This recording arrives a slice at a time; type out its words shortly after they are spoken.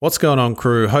What's going on,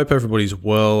 crew? Hope everybody's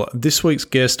well. This week's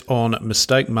guest on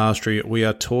Mistake Mastery, we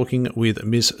are talking with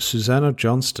Miss Susanna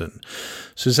Johnston.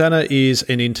 Susanna is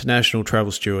an international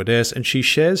travel stewardess, and she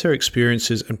shares her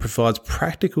experiences and provides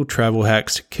practical travel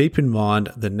hacks to keep in mind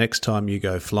the next time you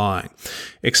go flying.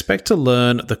 Expect to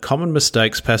learn the common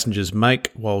mistakes passengers make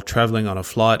while traveling on a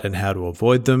flight and how to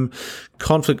avoid them,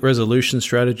 conflict resolution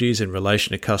strategies in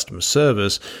relation to customer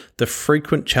service, the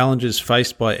frequent challenges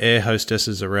faced by air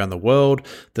hostesses around the world,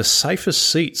 the safest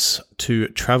seats to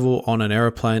travel on an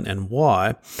aeroplane and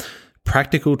why,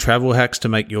 practical travel hacks to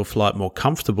make your flight more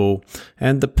comfortable,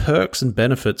 and the perks and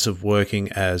benefits of working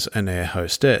as an air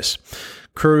hostess.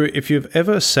 Crew, if you've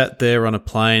ever sat there on a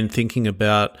plane thinking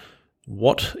about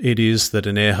what it is that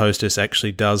an air hostess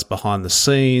actually does behind the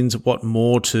scenes, what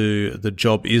more to the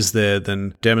job is there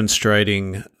than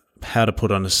demonstrating how to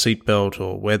put on a seatbelt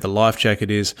or where the life jacket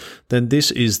is, then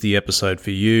this is the episode for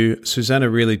you. Susanna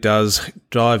really does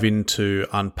dive into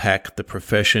unpack the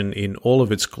profession in all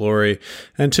of its glory,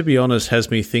 and to be honest,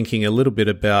 has me thinking a little bit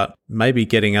about maybe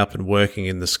getting up and working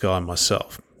in the sky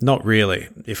myself. Not really.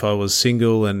 If I was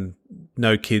single and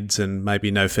no kids and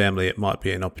maybe no family, it might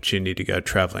be an opportunity to go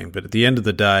traveling. But at the end of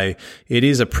the day, it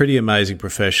is a pretty amazing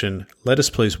profession. Let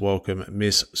us please welcome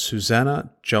Miss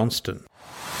Susanna Johnston.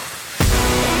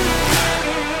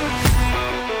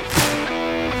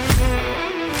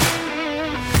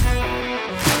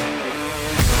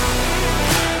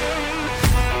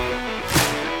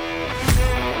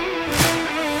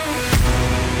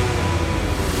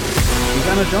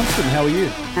 Susanna Johnston, how are you?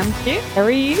 I'm cute. How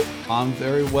are you? I'm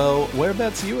very well.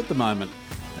 Whereabouts are you at the moment?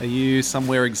 Are you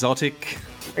somewhere exotic?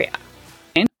 Yeah.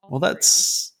 Well,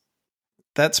 that's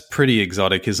pretty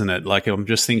exotic, isn't it? Like, I'm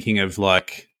just thinking of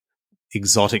like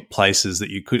exotic places that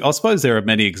you could. I suppose there are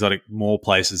many more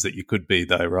places that you could be,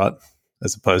 though, right?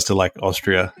 As opposed to like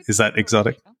Austria. Is that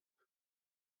exotic?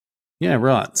 Yeah,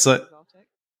 right.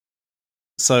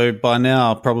 So by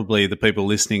now, probably the people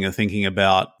listening are thinking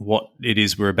about what it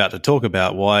is we're about to talk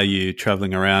about. Why are you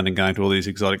traveling around and going to all these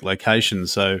exotic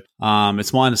locations? So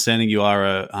it's my understanding you are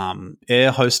a air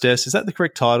hostess. Is that the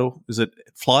correct title? Is it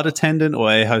flight attendant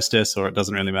or air hostess, or it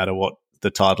doesn't really matter what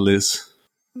the title is?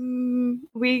 I'm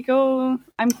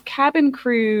cabin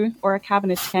crew or a cabin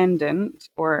attendant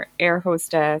or air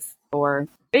hostess or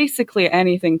basically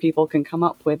anything people can come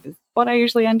up with is what I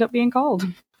usually end up being called.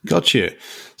 Got you.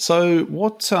 So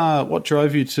what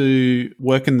drove you to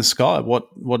work in the sky?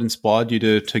 What inspired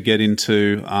you to get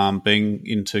into being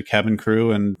into cabin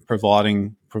crew and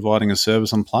providing a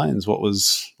service on planes? What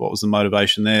was the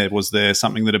motivation there? Was there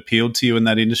something that appealed to you in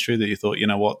that industry that you thought, you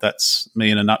know what, that's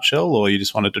me in a nutshell, or you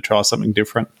just wanted to try something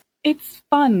different? It's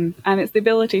fun, and it's the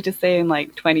ability to say in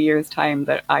like 20 years' time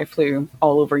that I flew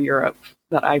all over Europe,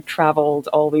 that I've traveled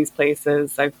all these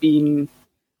places.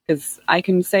 Because I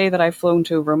can say that I've flown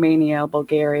to Romania,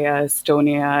 Bulgaria,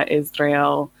 Estonia,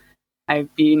 Israel.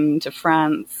 I've been to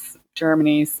France,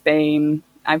 Germany, Spain.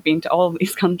 I've been to all of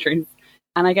these countries.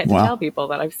 And I get to tell people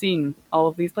that I've seen all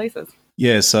of these places.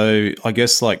 Yeah, so I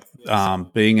guess like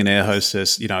being an air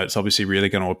hostess, you know, it's obviously really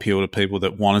going to appeal to people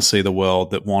that want to see the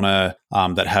world, that want to,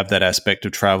 that have that aspect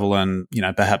of travel and, you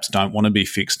know, perhaps don't want to be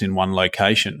fixed in one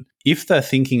location. If they're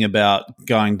thinking about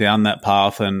going down that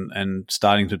path and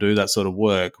starting to do that sort of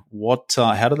work,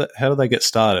 how do they get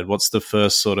started? What's the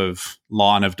first sort of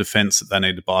line of defense that they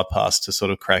need to bypass to sort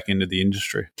of crack into the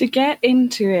industry? To get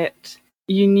into it,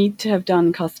 you need to have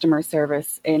done customer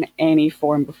service in any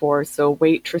form before. So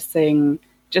waitressing,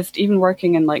 just even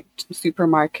working in like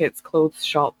supermarkets, clothes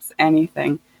shops,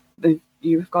 anything.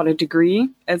 You've got a degree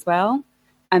as well.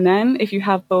 And then if you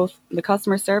have both the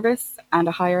customer service and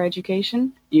a higher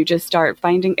education, you just start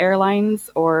finding airlines,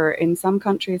 or in some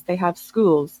countries they have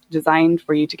schools designed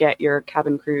for you to get your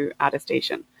cabin crew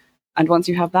attestation. And once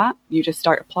you have that, you just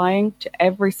start applying to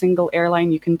every single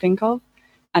airline you can think of.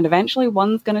 And eventually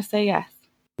one's going to say yes.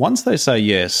 Once they say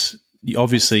yes,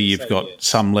 obviously you've got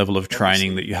some level of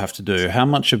training that you have to do. How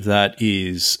much of that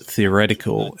is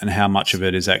theoretical and how much of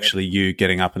it is actually you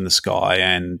getting up in the sky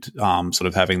and sort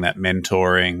of having that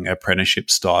mentoring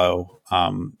apprenticeship style,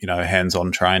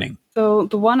 hands-on training? So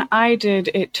the one I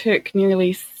did, it took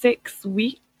nearly 6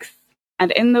 weeks.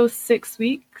 And in those 6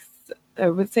 weeks, I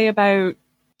would say about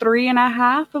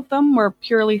 3.5 of them were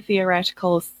purely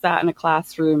theoretical, sat in a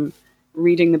classroom,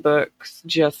 reading the books,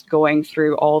 just going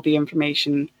through all the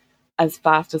information as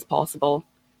fast as possible.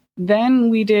 Then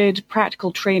we did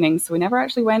practical training. So we never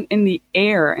actually went in the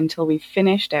air until we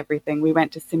finished everything. We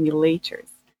went to simulators.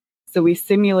 So we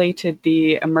simulated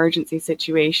the emergency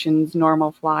situations,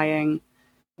 normal flying.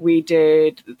 We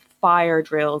did fire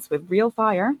drills with real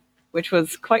fire which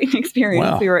was quite an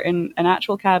experience. Wow. We were in an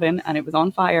actual cabin and it was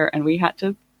on fire and we had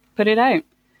to put it out.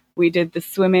 We did the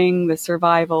swimming, the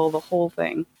survival, the whole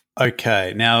thing.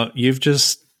 Okay, now you've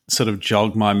just sort of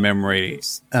jogged my memory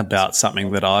about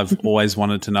something that I've always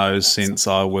wanted to know since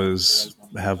I've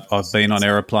been on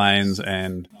aeroplanes,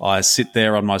 and I sit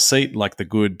there on my seat like the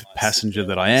good passenger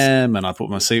that I am, and I put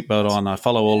my seatbelt on, I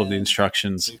follow all of the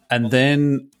instructions, and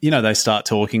then, they start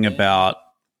talking about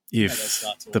if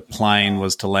the plane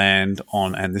was to land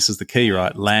on, and this is the key,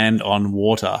 right, land on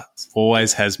water,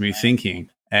 always has me thinking.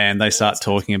 And they start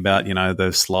talking about,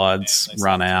 the slides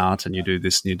run out and you do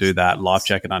this and you do that, life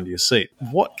jacket under your seat.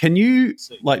 What can you,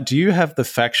 do you have the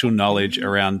factual knowledge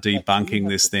around debunking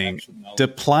this thing? Do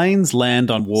planes land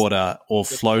on water or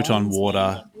float on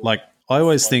water? I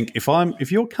always think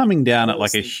if you're coming down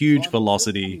at a huge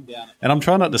velocity, and I'm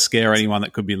trying not to scare anyone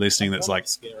that could be listening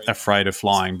that's afraid of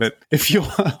flying, but if you're,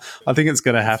 I think it's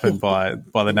going to happen by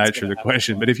the nature of the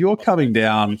question, but if you're coming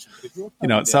down,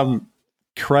 at some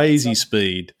crazy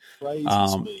speed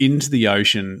into the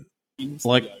ocean,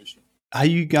 are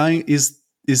you going, is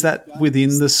that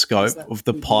within the scope of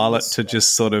the pilot to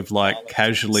just sort of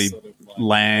casually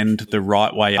land the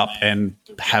right way up and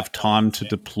have time to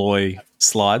deploy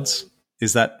slides?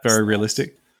 Is that very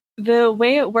realistic? The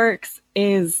way it works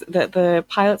is that the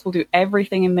pilots will do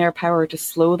everything in their power to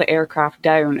slow the aircraft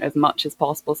down as much as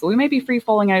possible. So we may be free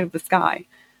falling out of the sky,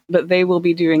 but they will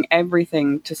be doing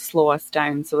everything to slow us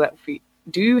down so that if we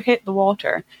do hit the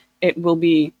water, it'll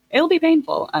be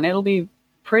painful and it'll be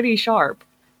pretty sharp,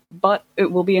 but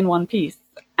it will be in one piece.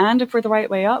 And if we're the right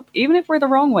way up, even if we're the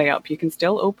wrong way up, you can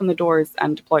still open the doors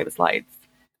and deploy the slides.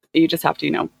 You just have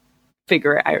to,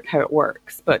 figure out how it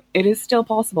works. But it is still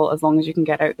possible as long as you can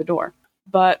get out the door.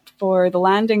 But for the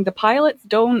landing, the pilots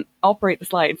don't operate the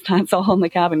slides. That's all on the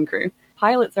cabin crew.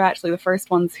 Pilots are actually the first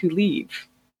ones who leave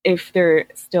if they're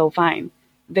still fine.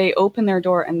 They open their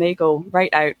door and they go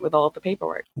right out with all of the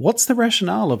paperwork. What's the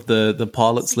rationale of the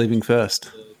pilots leaving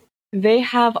first? They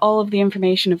have all of the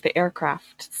information of the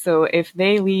aircraft. So if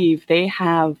they leave, they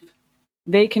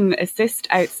can assist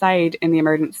outside in the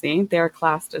emergency. They're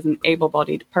classed as an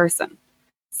able-bodied person.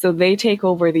 So they take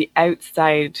over the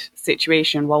outside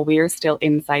situation while we're still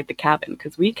inside the cabin,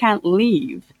 because we can't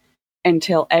leave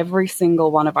until every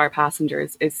single one of our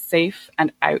passengers is safe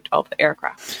and out of the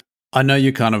aircraft. I know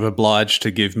you're kind of obliged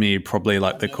to give me probably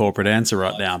the corporate answer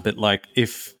right now, but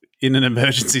if in an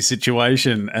emergency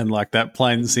situation and that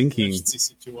plane sinking,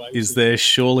 is there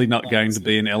surely not going to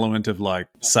be an element of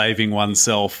saving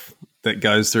oneself that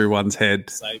goes through one's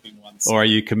head, or are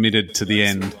you committed to the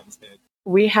end?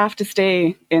 We have to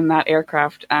stay in that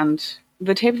aircraft, and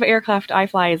the type of aircraft I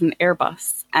fly is an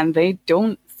Airbus, and they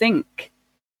don't sink.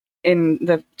 In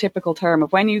the typical term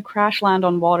of when you crash land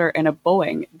on water in a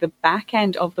Boeing, the back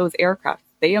end of those aircraft,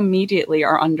 they immediately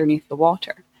are underneath the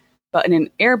water. But in an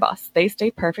Airbus, they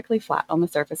stay perfectly flat on the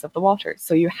surface of the water.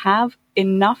 So you have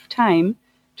enough time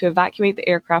to evacuate the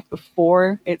aircraft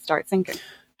before it starts sinking.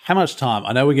 How much time?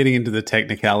 I know we're getting into the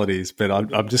technicalities, but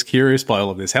I'm just curious by all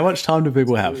of this. How much time do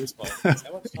people have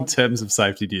in terms of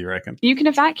safety, do you reckon? You can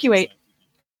evacuate.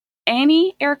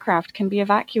 Any aircraft can be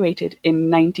evacuated in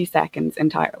 90 seconds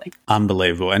entirely.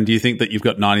 Unbelievable. And do you think that you've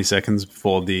got 90 seconds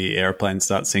before the airplane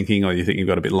starts sinking, or do you think you've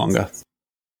got a bit longer?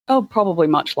 Oh, probably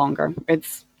much longer.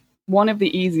 It's one of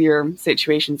the easier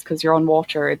situations because you're on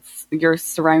water. You're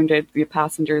surrounded. The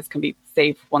passengers can be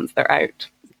safe once they're out.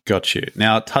 Got you.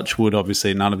 Now, touch wood,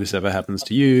 obviously, none of this ever happens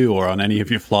to you or on any of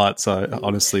your flights. I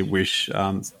honestly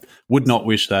would not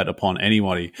wish that upon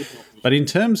anybody. But in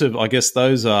terms of, I guess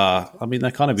those are,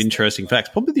 they're kind of interesting facts.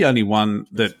 Probably the only one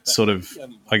that sort of,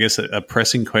 I guess, a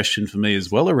pressing question for me as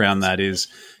well around that is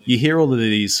you hear all of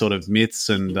these sort of myths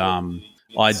and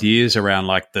ideas around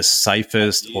the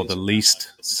safest or the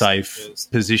least safe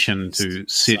position to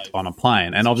sit on a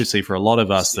plane. And obviously for a lot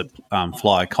of us that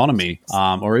fly economy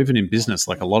or even in business,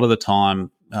 a lot of the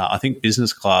time, I think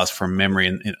business class from memory,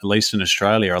 at least in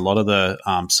Australia, a lot of the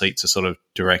seats are sort of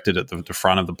directed at the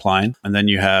front of the plane. And then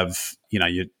you have,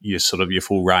 your sort of your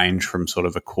full range from sort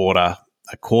of a quarter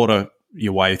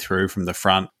your way through from the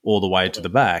front all the way to the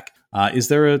back. Is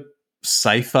there a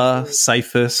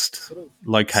safest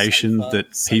location that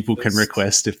people can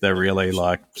request if they're really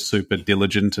super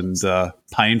diligent and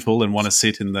painful and want to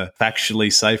sit in the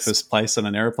factually safest place on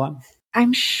an airplane?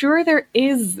 I'm sure there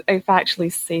is a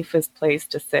factually safest place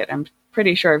to sit. I'm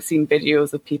pretty sure I've seen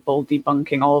videos of people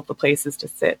debunking all of the places to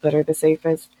sit that are the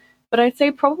safest. But I'd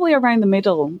say probably around the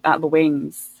middle at the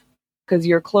wings, because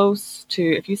you're close to,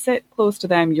 if you sit close to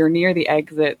them, you're near the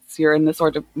exits, you're in the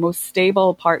sort of most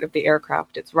stable part of the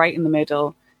aircraft. It's right in the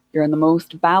middle. You're in the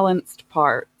most balanced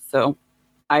part. So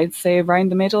I'd say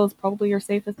around the middle is probably your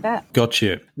safest bet. Got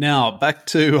you. Now, back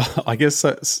to, I guess,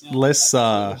 less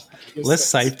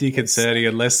safety concerning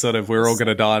and less sort of we're all going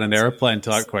to die on an aeroplane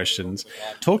type questions.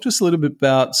 Talk to us a little bit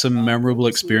about some memorable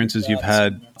experiences you've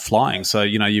had flying. So,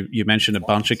 you mentioned a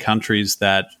bunch of countries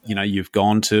that, you've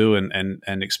gone to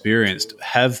and experienced.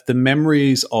 Have the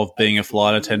memories of being a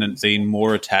flight attendant been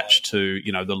more attached to,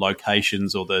 the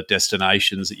locations or the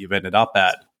destinations that you've ended up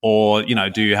at? Or,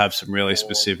 do you have some really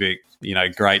specific,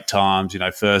 great times,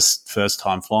 first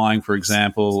time flying, for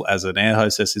example, as an air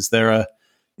hostess? Is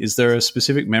there a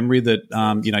specific memory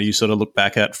that, you sort of look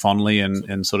back at fondly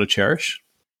and sort of cherish?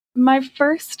 My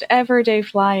first ever day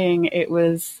flying, it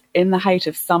was in the height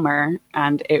of summer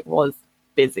and it was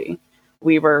busy.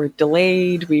 We were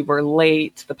delayed, we were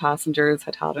late, the passengers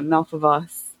had had enough of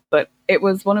us. But it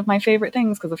was one of my favorite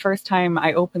things because the first time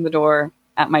I opened the door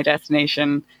at my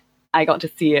destination, I got to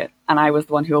see it, and I was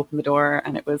the one who opened the door,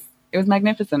 and it was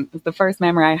magnificent. It was the first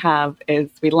memory I have is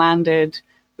we landed,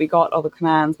 we got all the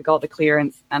commands, we got the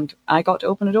clearance, and I got to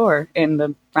open a door in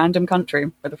the random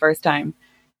country for the first time.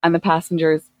 And the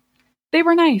passengers, they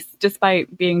were nice,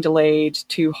 despite being delayed,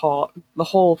 too hot, the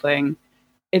whole thing.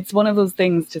 It's one of those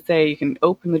things to say you can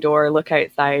open the door, look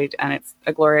outside, and it's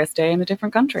a glorious day in a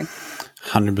different country.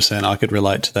 100%. I could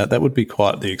relate to that. That would be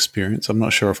quite the experience. I'm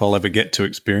not sure if I'll ever get to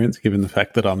experience, given the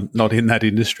fact that I'm not in that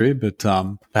industry. But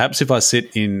perhaps if I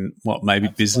sit in maybe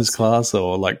business class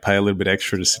or pay a little bit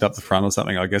extra to sit up the front or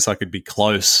something, I guess I could be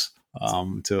close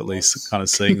to at least kind of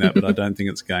seeing that. But I don't think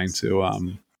it's going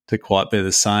to quite be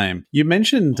the same. You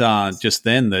mentioned just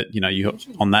then that you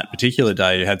on that particular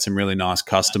day you had some really nice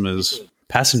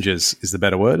passengers is the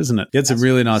better word, isn't it? You had some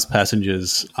really nice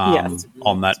passengers Yes.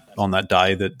 on that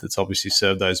day that's obviously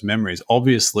served those memories.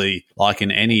 Obviously, like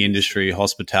in any industry,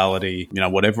 hospitality,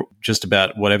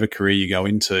 whatever career you go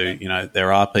into,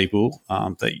 there are people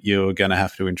that you're going to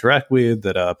have to interact with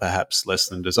that are perhaps less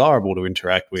than desirable to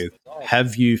interact with.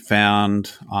 Have you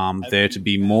found there to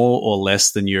be more or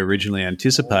less than you originally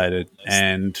anticipated?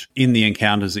 And in the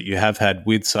encounters that you have had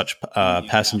with such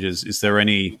passengers, is there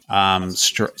any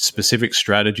specific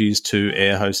strategies to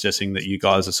air hostessing that you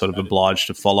guys are sort of obliged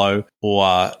to follow,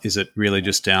 or is it really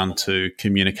just down to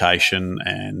communication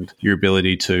and your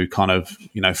ability to kind of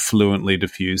fluently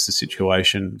diffuse the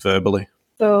situation verbally?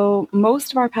 So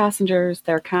most of our passengers,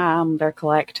 they're calm, they're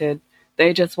collected,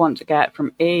 they just want to get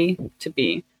from A to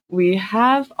B. We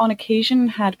have on occasion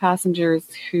had passengers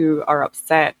who are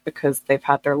upset because they've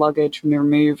had their luggage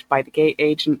removed by the gate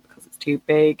agent because it's too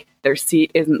big. Their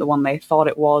seat isn't the one they thought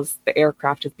it was. The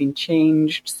aircraft has been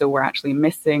changed, so we're actually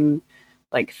missing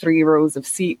 3 rows of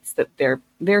seats. That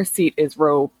their seat is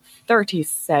row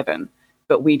 37,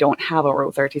 but we don't have a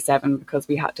row 37 because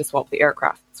we had to swap the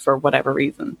aircrafts for whatever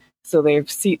reason. So their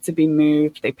seats have been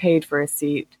moved. They paid for a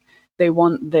seat. They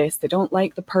want this. They don't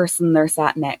like the person they're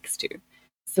sat next to.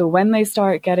 So when they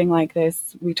start getting like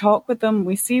this, we talk with them.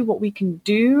 We see what we can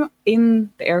do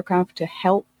in the aircraft to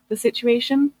help the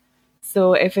situation.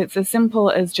 So if it's as simple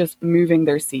as just moving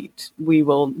their seat, we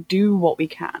will do what we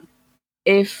can.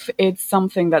 If it's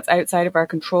something that's outside of our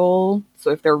control,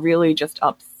 so if they're really just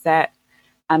upset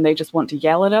and they just want to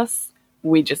yell at us,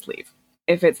 we just leave.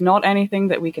 If it's not anything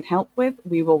that we can help with,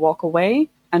 we will walk away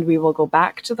and we will go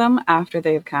back to them after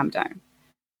they have calmed down.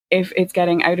 If it's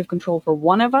getting out of control for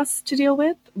one of us to deal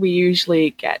with, we usually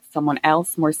get someone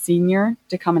else more senior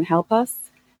to come and help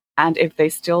us. And if they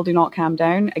still do not calm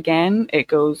down, again, it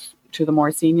goes to the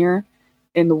more senior.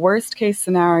 In the worst case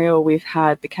scenario, we've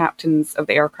had the captains of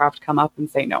the aircraft come up and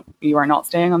say, no, you are not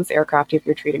staying on this aircraft if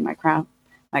you're treating my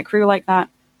crew like that.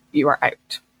 You are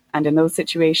out. And in those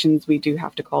situations, we do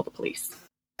have to call the police.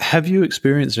 Have you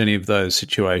experienced any of those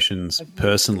situations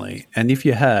personally? And if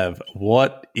you have,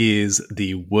 what is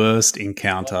the worst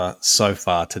encounter so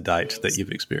far to date that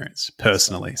you've experienced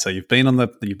personally? So you've been on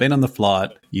the flight,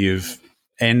 you've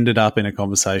ended up in a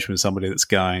conversation with somebody that's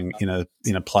going in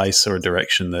a place or a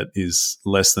direction that is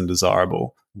less than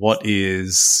desirable. What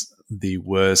is the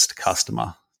worst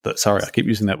customer? Sorry, I keep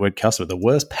using that word customer. The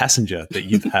worst passenger that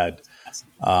you've had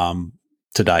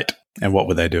to date, and what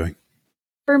were they doing?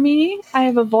 For me, I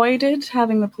have avoided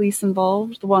having the police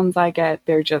involved. The ones I get,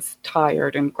 they're just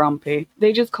tired and grumpy.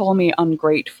 They just call me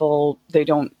ungrateful. They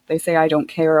say I don't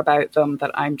care about them,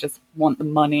 that I just want the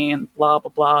money and blah,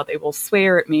 blah, blah. They will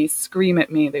swear at me, scream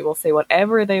at me. They will say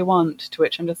whatever they want, to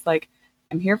which I'm just like,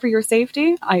 I'm here for your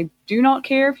safety. I do not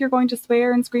care if you're going to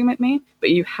swear and scream at me, but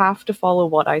you have to follow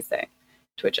what I say.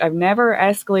 To which I've never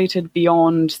escalated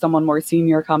beyond someone more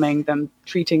senior coming than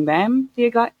treating them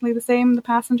exactly the same, the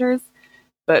passengers.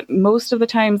 But most of the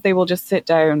times they will just sit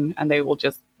down and they will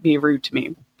just be rude to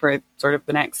me for sort of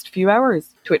the next few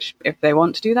hours. To which, if they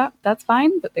want to do that, that's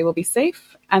fine, but they will be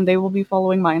safe and they will be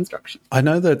following my instructions. I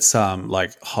know that's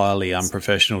like highly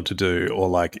unprofessional to do, or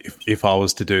like if I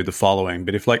was to do the following,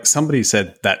 but if like somebody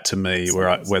said that to me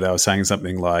where they were saying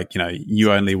something like,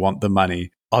 you only want the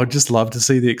money, I would just love to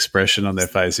see the expression on their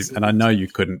face. And I know you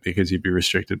couldn't because you'd be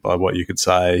restricted by what you could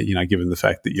say, given the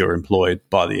fact that you're employed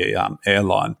by the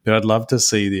airline. But I'd love to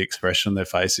see the expression on their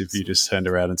face if you just turned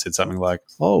around and said something like,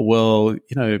 oh, well,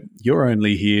 you're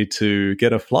only here to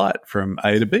get a flight from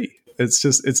A to B.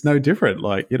 It's no different.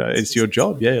 Like, it's your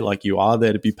job. Yeah. Like you are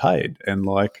there to be paid. And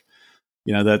like,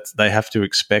 that they have to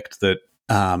expect that,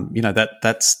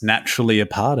 that's naturally a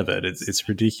part of it. It's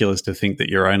ridiculous to think that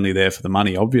you're only there for the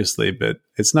money, obviously, but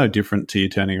it's no different to you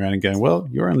turning around and going, well,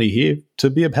 you're only here to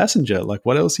be a passenger. Like,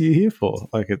 what else are you here for?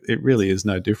 Like, it really is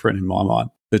no different in my mind.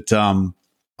 But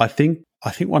I think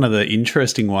one of the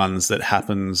interesting ones that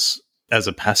happens as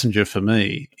a passenger for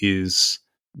me is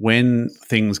when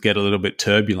things get a little bit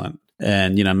turbulent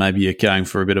and, maybe you're going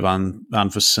for a bit of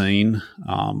unforeseen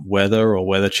weather, or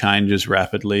weather changes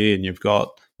rapidly and you've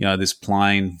got, this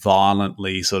plane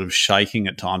violently sort of shaking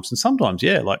at times, and sometimes,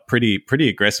 like pretty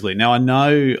aggressively. Now, I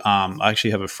know I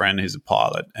actually have a friend who's a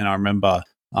pilot, and I remember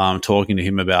talking to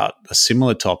him about a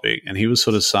similar topic, and he was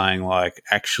sort of saying like,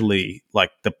 actually, like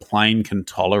the plane can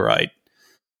tolerate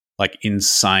like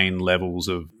insane levels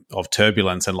of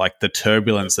turbulence, and like the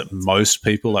turbulence that most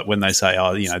people, like when they say,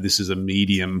 oh, this is a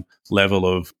medium level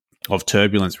of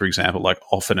turbulence, for example, like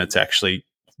often it's actually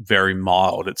very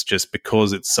mild. It's just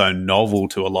because it's so novel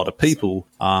to a lot of people,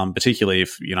 particularly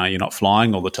if you're not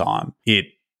flying all the time, it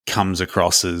comes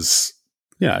across as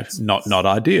not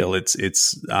ideal.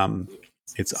 It's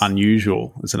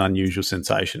unusual. It's an unusual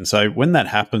sensation. So when that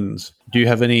happens, do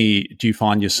you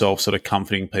find yourself sort of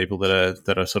comforting people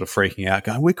that are sort of freaking out,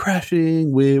 going, we're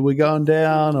crashing, we're going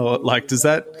down, or like does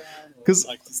that? Because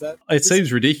it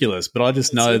seems ridiculous, but I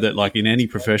just know that like in any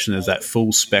profession there's that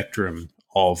full spectrum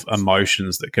of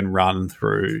emotions that can run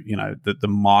through, the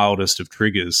mildest of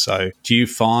triggers. So do you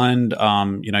find,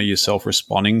 yourself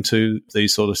responding to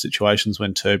these sort of situations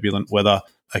when turbulent weather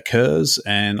occurs?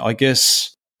 And I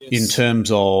guess in terms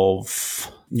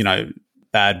of,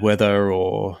 bad weather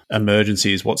or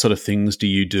emergencies, what sort of things do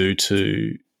you do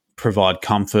to provide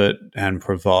comfort and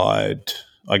provide,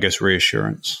 I guess,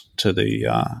 reassurance to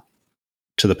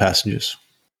the passengers?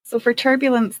 So for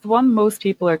turbulence, the one most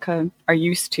people are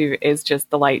used to is just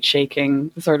the light shaking,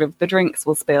 sort of the drinks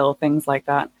will spill, things like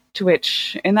that. To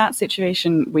which, in that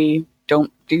situation, we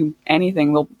don't do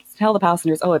anything. We'll tell the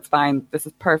passengers, oh, it's fine. This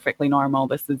is perfectly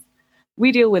normal.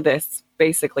 We deal with this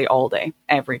basically all day,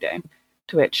 every day.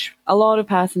 To which, a lot of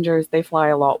passengers, they fly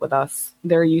a lot with us.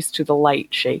 They're used to the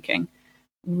light shaking.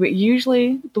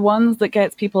 Usually, the ones that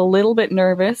gets people a little bit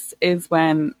nervous is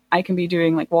when I can be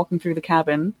doing like walking through the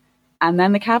cabin, and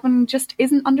then the cabin just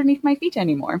isn't underneath my feet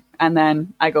anymore. And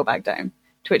then I go back down.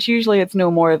 To which usually it's no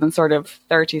more than sort of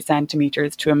 30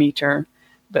 centimeters to a meter.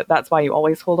 But that's why you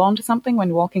always hold on to something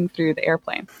when walking through the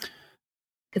airplane.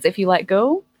 Because if you let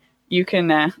go, you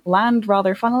can land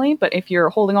rather funnily. But if you're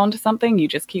holding on to something, you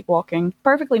just keep walking.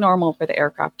 Perfectly normal for the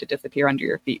aircraft to disappear under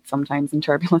your feet sometimes in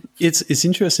turbulence. It's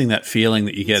interesting, that feeling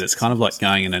that you get. It's kind of like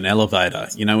going in an elevator.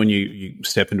 When you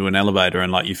step into an elevator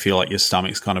and like you feel like your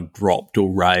stomach's kind of dropped or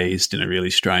raised in a really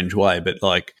strange way. But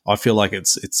like I feel like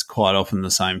it's quite often the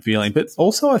same feeling. But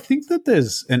also I think that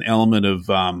there's an element of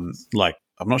like,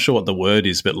 I'm not sure what the word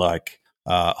is, but like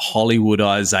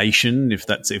Hollywoodization,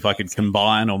 if I could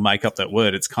combine or make up that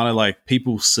word. It's kind of like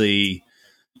people see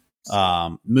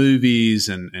movies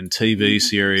and TV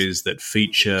series that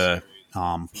feature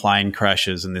plane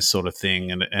crashes and this sort of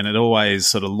thing, and it always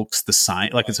sort of looks the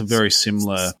same. Like it's a very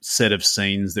similar set of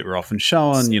scenes that we're often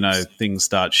shown. Things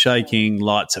start shaking,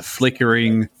 lights are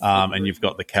flickering, and you've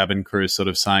got the cabin crew sort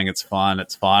of saying it's fine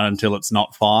until it's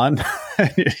not fine.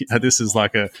 This is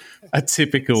like a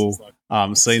typical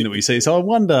scene that we see. So I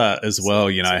wonder as well,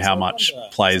 how much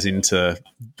plays into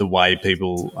the way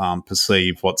people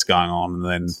perceive what's going on,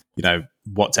 and then,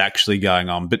 what's actually going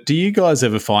on. But do you guys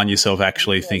ever find yourself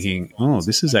actually thinking, oh,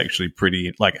 this is actually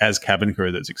pretty, like as cabin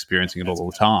crew that's experiencing it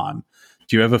all the time,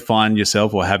 do you ever find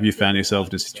yourself, or have you found yourself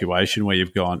in a situation where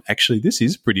you've gone, actually, this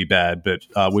is pretty bad, but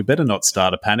we better not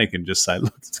start a panic and just say,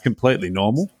 look, it's completely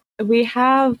normal? We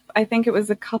have, I think it was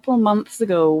a couple months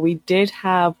ago, we did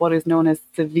have what is known as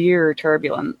severe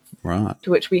turbulence. Right.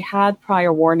 To which we had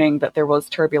prior warning that there was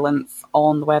turbulence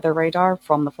on the weather radar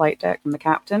from the flight deck, from the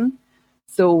captain.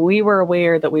 So we were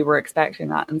aware that we were expecting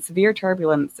that. And severe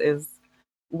turbulence is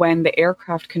when the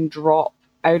aircraft can drop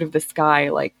out of the sky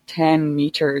like 10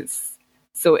 meters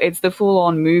So it's the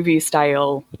full-on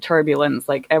movie-style turbulence,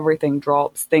 like everything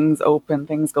drops, things open,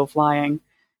 things go flying,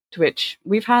 to which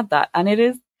we've had that. And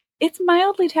it's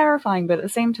mildly terrifying, but at the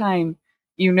same time,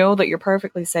 you know that you're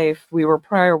perfectly safe. We were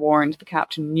prior warned, the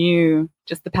captain knew,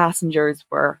 just the passengers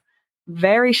were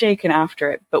very shaken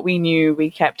after it, but we knew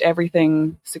we kept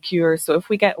everything secure. So if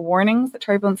we get warnings that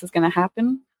turbulence is going to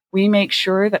happen, we make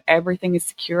sure that everything is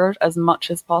secured as much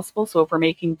as possible. So if we're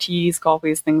making teas,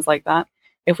 coffees, things like that,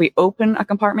 if we open a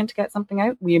compartment to get something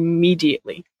out, we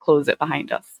immediately close it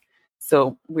behind us.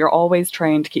 So we're always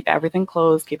trained to keep everything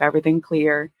closed, keep everything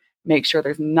clear, make sure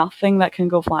there's nothing that can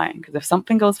go flying. Because if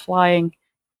something goes flying,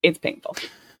 it's painful.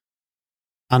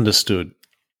 Understood.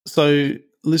 So,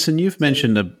 listen, you've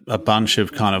mentioned a bunch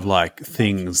of kind of like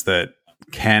things that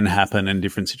can happen in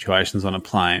different situations on a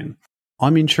plane.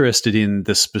 I'm interested in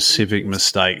the specific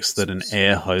mistakes that an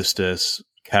air hostess,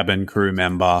 cabin crew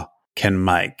member can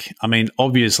make. I mean,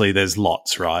 obviously there's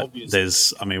lots, right?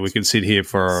 We could sit here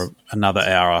for another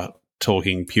hour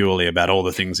talking purely about all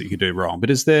the things that you could do wrong. But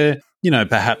is there,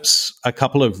 perhaps a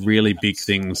couple of really big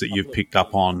things that you've picked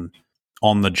up on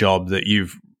the job that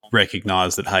you've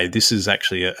recognized that, hey, this is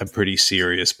actually a pretty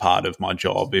serious part of my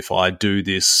job. If I do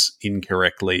this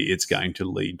incorrectly, it's going to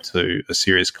lead to a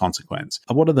serious consequence.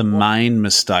 What are the main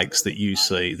mistakes that you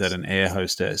see that an air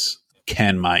hostess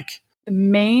can make? The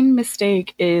main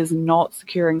mistake is not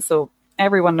securing. So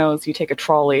everyone knows you take a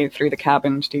trolley through the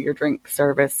cabin to do your drink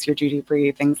service, your duty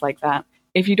free, things like that.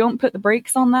 If you don't put the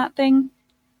brakes on that thing,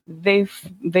 they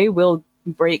will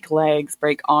break legs,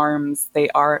 break arms.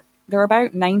 They're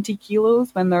about 90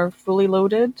 kilos when they're fully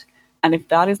loaded. And if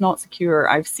that is not secure,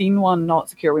 I've seen one not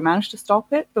secure. We managed to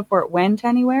stop it before it went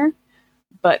anywhere,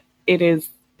 but it is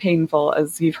painful,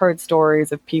 as you've heard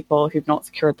stories of people who've not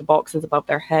secured the boxes above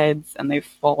their heads and they've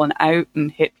fallen out and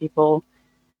hit people.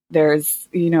 There's,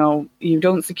 you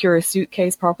don't secure a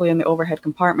suitcase properly in the overhead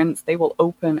compartments, they will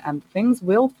open and things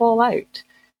will fall out.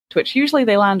 To which usually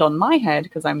they land on my head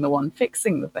because I'm the one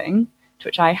fixing the thing. To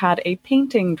which I had a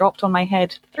painting dropped on my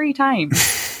head 3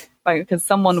 times because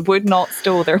someone would not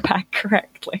stow their bag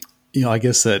correctly. Yeah, I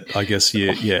guess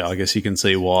you can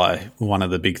see why one of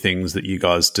the big things that you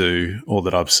guys do, or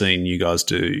that I've seen you guys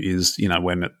do, is,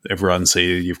 when everyone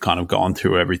sees you've kind of gone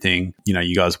through everything,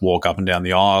 you guys walk up and down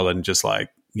the aisle and just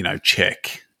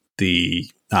check the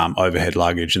overhead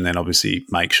luggage, and then obviously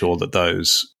make sure that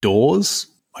those doors,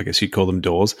 I guess you'd call them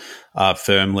doors, are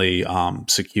firmly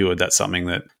secured. That's something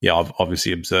that, I've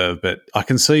obviously observed, but I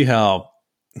can see how,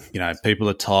 people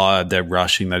are tired, they're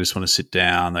rushing, they just want to sit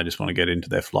down, they just want to get into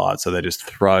their flight, so they just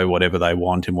throw whatever they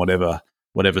want in whatever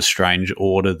strange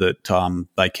order that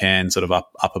they can sort of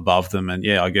up above them. And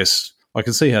I guess I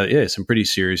can see how some pretty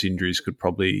serious injuries could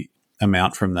probably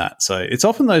amount from that. So it's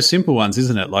often those simple ones,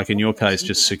 isn't it? Like in your case,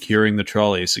 just securing the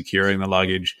trolley, securing the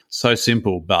luggage, so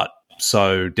simple but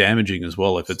so damaging as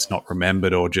well if it's not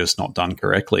remembered or just not done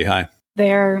correctly. Hey,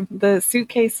 the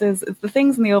suitcases, the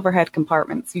things in the overhead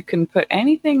compartments, you can put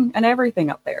anything and everything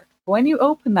up there. When you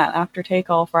open that after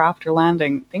takeoff or after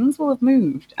landing, things will have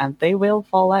moved and they will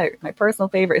fall out. My personal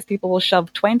favorite is people will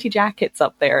shove 20 jackets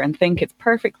up there and think it's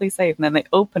perfectly safe, and then they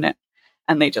open it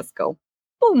and they just go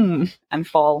boom and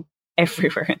fall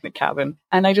everywhere in the cabin.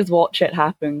 And I just watch it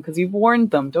happen because you've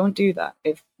warned them, don't do that.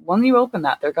 If when you open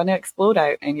that, they're going to explode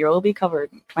out and you'll be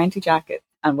covered in 20 jackets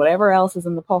and whatever else is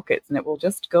in the pockets, and it will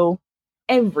just go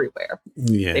everywhere.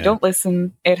 Yeah. They don't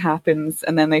listen, it happens,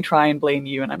 and then they try and blame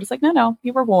you. And I'm just like, no,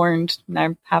 you were warned.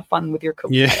 Now have fun with your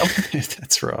cocktail. Yeah,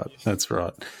 that's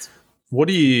right.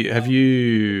 Have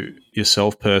you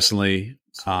yourself personally,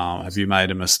 have you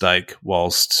made a mistake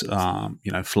whilst,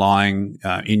 flying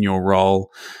in your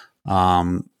role?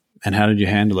 And how did you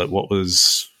handle it?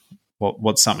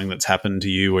 What's something that's happened to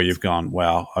you where you've gone,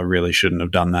 wow, I really shouldn't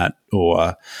have done that?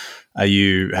 Or have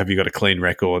you got a clean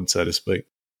record, so to speak?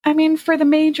 I mean, for the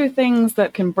major things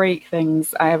that can break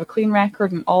things, I have a clean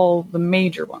record in all the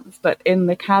major ones. But in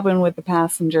the cabin with the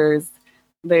passengers,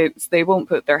 they won't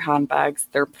put their handbags,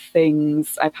 their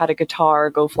things. I've had a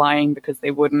guitar go flying because they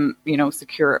wouldn't,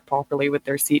 secure it properly with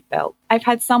their seatbelt. I've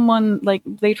had someone,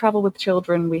 they travel with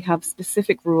children. We have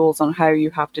specific rules on how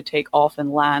you have to take off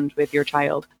and land with your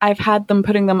child. I've had them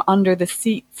putting them under the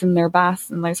seats in their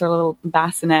and those are little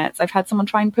bassinets. I've had someone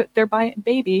try and put their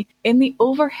baby in the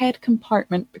overhead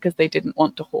compartment because they didn't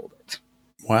want to hold it.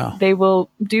 Wow. They will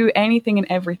do anything and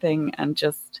everything and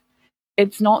just...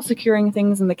 It's not securing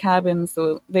things in the cabin,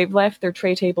 so they've left their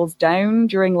tray tables down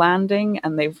during landing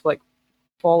and they've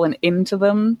fallen into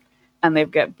them and they've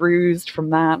get bruised from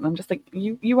that. And I'm just like,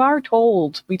 you are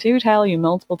told, we do tell you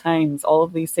multiple times all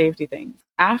of these safety things.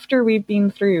 After we've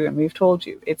been through and we've told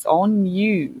you, it's on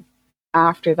you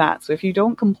after that. So if you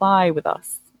don't comply with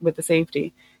us, with the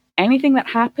safety, anything that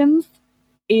happens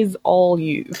is all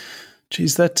you.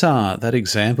 Geez, that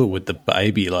example with the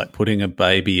baby, like putting a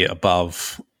baby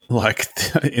above, like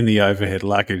in the overhead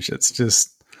luggage, it's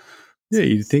just, yeah,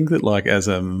 you'd think that like as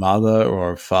a mother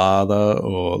or a father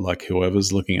or like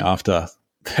whoever's looking after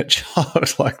that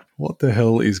child, like what the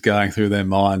hell is going through their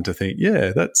mind to think,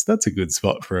 yeah, that's a good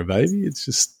spot for a baby. It's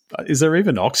just, is there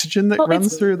even oxygen that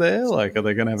runs through there? Like, are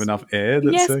they going to have enough air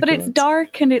that Yes, circulates? but it's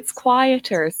dark and it's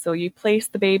quieter, so you place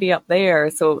the baby up there.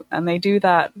 So, and they do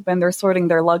that when they're sorting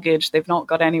their luggage. They've not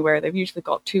got anywhere. They've usually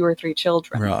got 2 or 3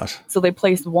 children. Right. So they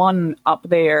place one up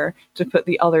there to put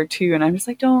the other 2, and I'm just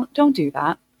like, don't do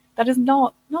that. That is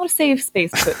not a safe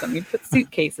space to put them. You put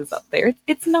suitcases up there.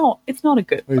 It's not a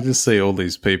good We just see all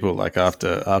these people like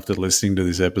after listening to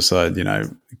this episode, you know,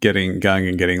 going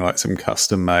and getting like some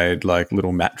custom made like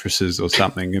little mattresses or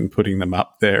something and putting them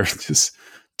up there and just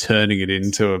turning it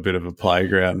into a bit of a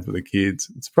playground for the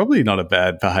kids. It's probably not a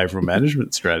bad behavioral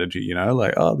management strategy, you know,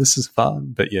 like, oh, this is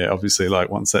fun. But yeah, obviously like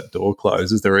once that door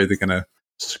closes, they're either going to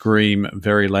scream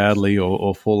very loudly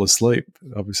or fall asleep.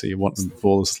 Obviously you want them to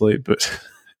fall asleep, but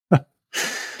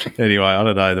anyway, I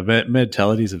don't know. The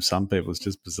mentalities of some people is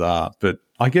just bizarre. But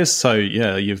I guess so,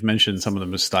 yeah, you've mentioned some of the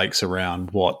mistakes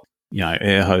around what, you know,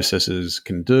 air hostesses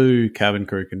can do, cabin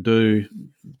crew can do,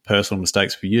 personal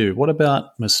mistakes for you. What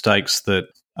about mistakes that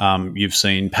you've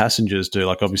seen passengers do?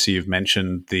 Like obviously you've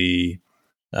mentioned the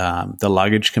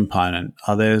luggage component.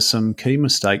 Are there some key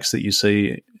mistakes that you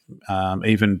see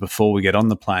even before we get on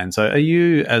the plane? So are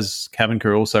you as cabin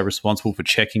crew also responsible for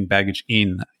checking baggage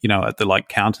in, you know, at the like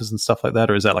counters and stuff like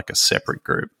that, or is that like a separate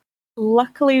group?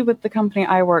 Luckily, with the company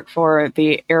I work for,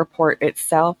 the airport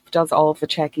itself does all of the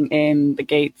checking in, the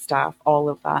gate staff, all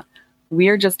of that.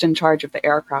 We're just in charge of the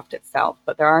aircraft itself,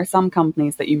 but there are some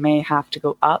companies that you may have to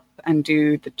go up and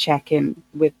do the check-in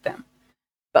with them.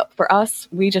 But for us,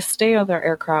 we just stay on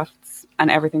their aircrafts and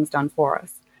everything's done for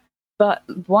us. But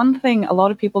one thing a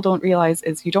lot of people don't realize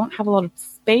is you don't have a lot of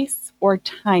space or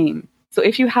time. So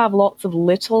if you have lots of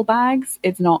little bags,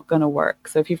 it's not going to work.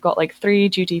 So if you've got like 3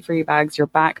 duty-free bags, your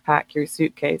backpack, your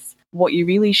suitcase, what you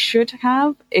really should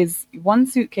have is one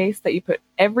suitcase that you put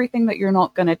everything that you're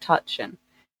not going to touch in.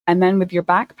 And then with your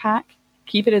backpack,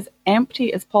 keep it as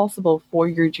empty as possible for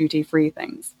your duty-free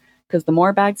things. Because the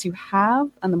more bags you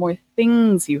have and the more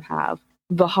things you have,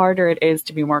 the harder it is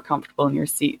to be more comfortable in your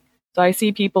seat. So I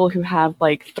see people who have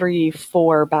like 3,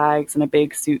 4 bags and a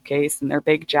big suitcase and their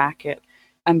big jacket,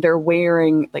 and they're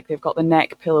wearing, like they've got the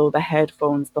neck pillow, the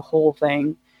headphones, the whole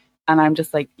thing. And I'm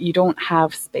just like, you don't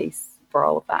have space for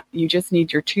all of that. You just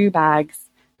need your 2 bags,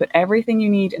 put everything you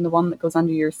need in the one that goes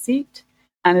under your seat,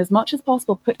 and as much as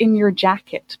possible, put in your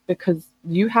jacket, because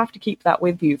you have to keep that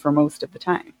with you for most of the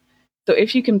time. So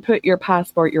if you can put your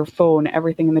passport, your phone,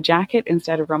 everything in the jacket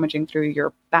instead of rummaging through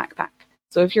your backpack.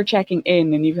 So if you're checking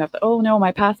in and you have to, oh no,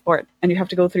 my passport, and you have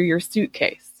to go through your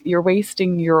suitcase, you're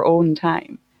wasting your own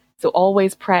time. So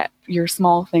always prep your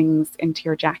small things into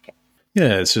your jacket.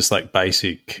 Yeah, it's just like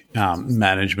basic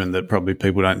management that probably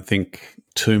people don't think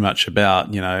too much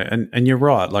about, you know. And you're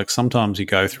right. Like sometimes you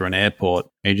go through an airport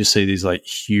and you just see these like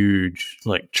huge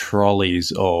like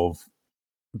trolleys of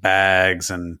bags,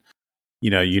 and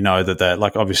you know that they're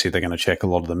like, obviously they're going to check a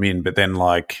lot of them in, but then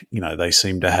like, you know, they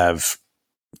seem to have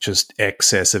just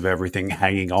excess of everything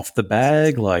hanging off the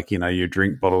bag, like, you know, your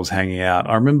drink bottles hanging out.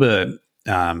 I remember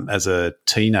as a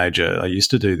teenager, I used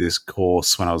to do this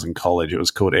course when I was in college. It was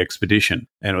called Expedition,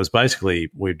 and it was basically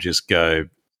we'd just go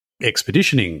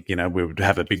expeditioning. You know, we would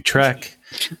have a big track,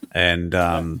 and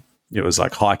it was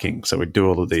like hiking. So we'd do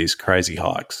all of these crazy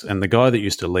hikes. And the guy that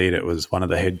used to lead it was one of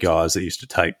the head guys that used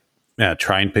to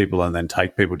train people and then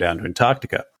take people down to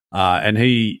Antarctica. And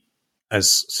he,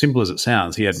 as simple as it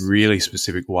sounds, he had really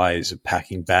specific ways of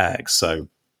packing bags. So,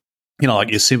 you know,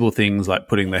 like your simple things like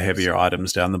putting the heavier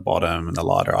items down the bottom and the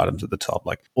lighter items at the top,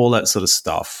 like all that sort of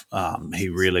stuff, he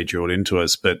really drilled into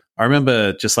us. But I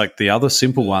remember just like the other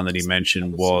simple one that he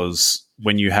mentioned was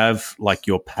when you have like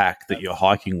your pack that you're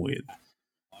hiking with,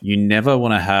 you never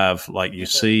want to have, like, you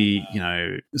see, you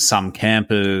know, some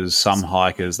campers, some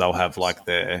hikers, they'll have like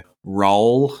their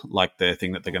roll, like their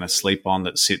thing that they're going to sleep on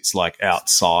that sits like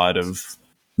outside of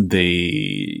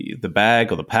the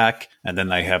bag or the pack, and then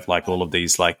they have like all of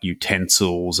these like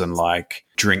utensils and like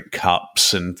drink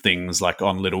cups and things like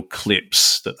on little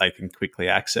clips that they can quickly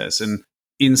access. And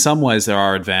in some ways there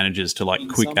are advantages to like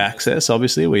quick access,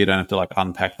 obviously, where you don't have to like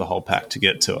unpack the whole pack to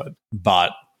get to it.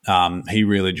 But he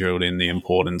really drilled in the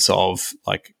importance of,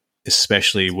 like,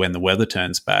 especially when the weather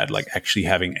turns bad, like actually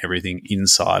having everything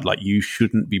inside. Like, you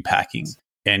shouldn't be packing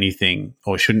anything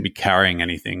or shouldn't be carrying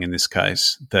anything in this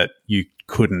case that you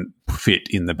couldn't fit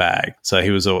in the bag. So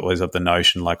he was always of the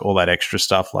notion like all that extra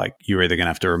stuff, like you're either going to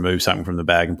have to remove something from the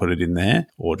bag and put it in there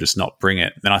or just not bring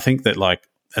it. And I think that like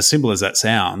as simple as that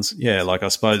sounds, yeah, like I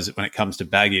suppose when it comes to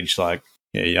baggage, like,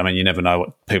 yeah, I mean, you never know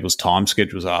what people's time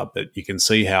schedules are, but you can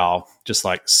see how just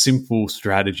like simple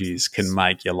strategies can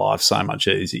make your life so much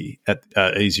easier at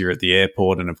the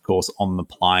airport and, of course, on the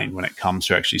plane when it comes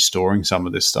to actually storing some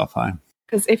of this stuff, hey?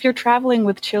 Because if you're traveling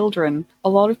with children, a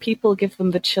lot of people give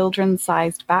them the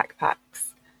children-sized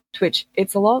backpacks, to which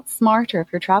it's a lot smarter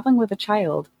if you're traveling with a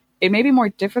child. It may be more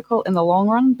difficult in the long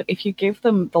run, but if you give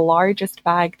them the largest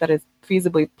bag that is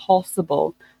feasibly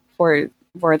possible for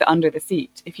the under the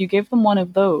seat, if you give them one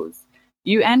of those,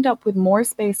 you end up with more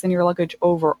space in your luggage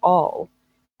overall.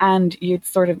 And you'd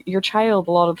sort of, your child,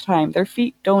 a lot of the time, their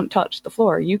feet don't touch the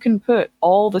floor. You can put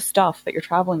all the stuff that you're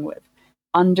traveling with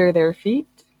under their feet.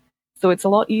 So it's a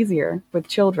lot easier with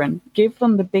children. Give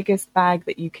them the biggest bag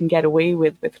that you can get away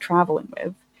with traveling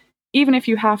with. Even if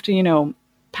you have to,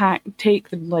 take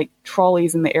the like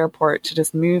trolleys in the airport to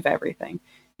just move everything.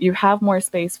 You have more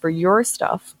space for your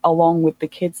stuff along with the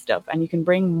kid stuff, and you can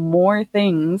bring more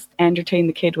things to entertain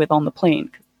the kid with on the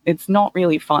plane. It's not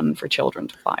really fun for children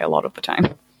to fly a lot of the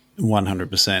time.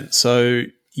 100%. So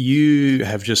you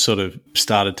have just sort of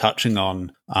started touching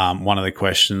on one of the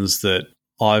questions that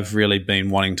I've really been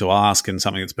wanting to ask and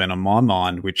something that's been on my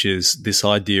mind, which is this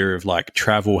idea of like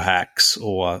travel hacks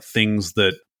or things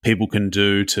that people can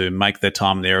do to make their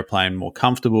time in the airplane more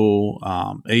comfortable,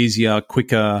 easier,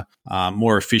 quicker,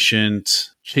 more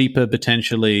efficient, cheaper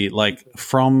potentially. Like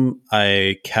from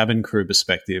a cabin crew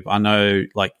perspective, I know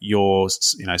like your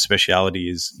speciality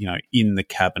is in the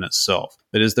cabin itself,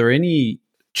 but is there any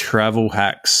travel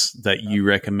hacks that you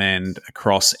recommend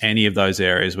across any of those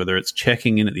areas, whether it's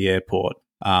checking in at the airport,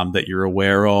 that you're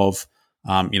aware of,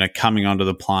 coming onto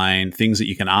the plane, things that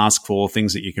you can ask for,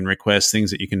 things that you can request,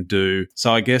 things that you can do?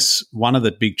 So I guess one of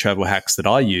the big travel hacks that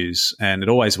I use, and it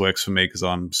always works for me because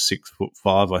I'm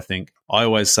 6'5", I think, I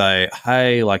always say,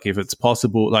 hey, like if it's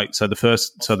possible, like so the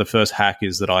first hack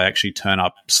is that I actually turn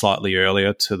up slightly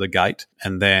earlier to the gate,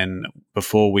 and then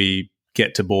before we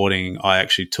get to boarding, I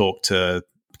actually talk to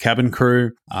cabin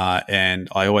crew, and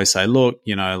I always say, look,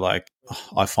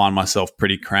 I find myself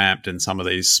pretty cramped in some of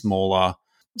these smaller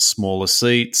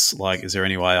seats. Like, is there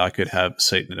any way I could have a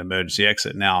seat in an emergency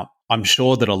exit? Now, I'm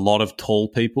sure that a lot of tall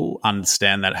people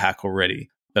understand that hack already,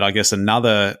 but I guess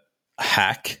another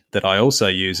hack that I also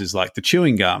use is like the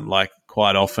chewing gum. Like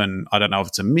quite often, I don't know if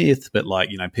it's a myth, but like,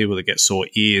 people that get sore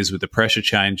ears with the pressure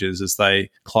changes as they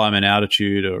climb in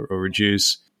altitude or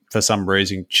reduce, for some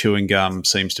reason, chewing gum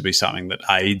seems to be something that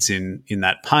aids in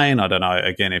that pain. I don't know,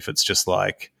 again, if it's just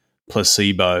like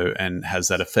placebo and has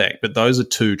that effect. But those are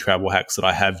two travel hacks that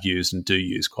I have used and do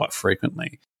use quite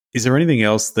frequently. Is there anything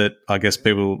else that I guess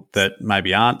people that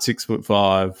maybe aren't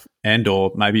 6'5", and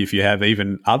or maybe if you have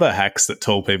even other hacks that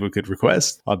tall people could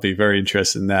request, I'd be very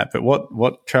interested in that. But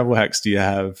what travel hacks do you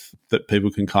have that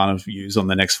people can kind of use on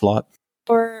the next flight?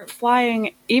 For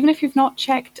flying, even if you've not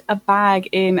checked a bag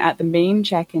in at the main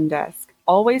check-in desk,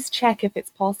 always check if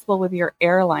it's possible with your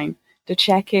airline to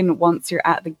check in once you're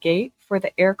at the gate for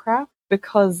the aircraft,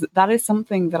 because that is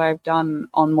something that I've done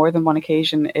on more than one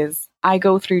occasion. Is I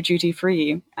go through duty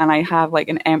free and I have like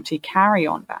an empty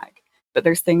carry-on bag, but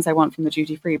there's things I want from the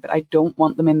duty free, but I don't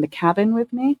want them in the cabin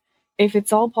with me. If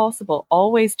it's all possible,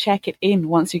 always check it in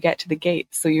once you get to the gate,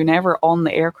 so you're never on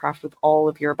the aircraft with all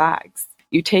of your bags.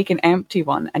 You take an empty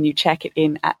one and you check it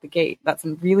in at the gate. That's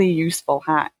a really useful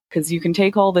hack, because you can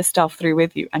take all this stuff through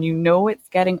with you and it's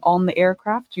getting on the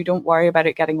aircraft. You don't worry about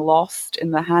it getting lost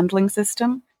in the handling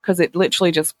system, because it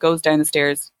literally just goes down the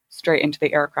stairs straight into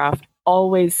the aircraft.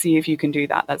 Always see if you can do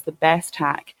that. That's the best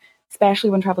hack, especially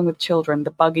when traveling with children,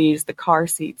 the buggies, the car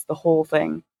seats, the whole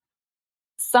thing.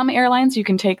 Some airlines, you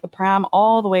can take the pram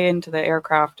all the way into the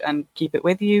aircraft and keep it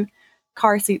with you.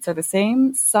 Car seats are the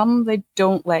same. Some, they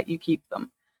don't let you keep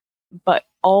them. But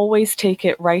always take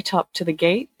it right up to the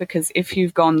gate, because if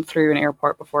you've gone through an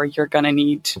airport before, you're going to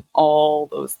need all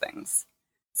those things.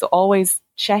 So always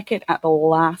check it at the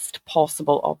last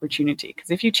possible opportunity,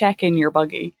 because if you check in your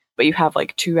buggy, but you have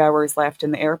like 2 hours left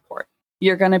in the airport,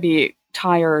 you're going to be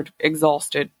tired,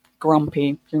 exhausted,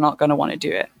 grumpy. You're not going to want to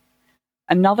do it.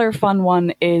 Another fun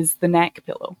one is the neck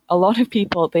pillow. A lot of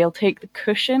people, they'll take the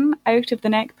cushion out of the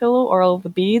neck pillow or all the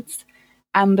beads,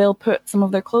 and they'll put some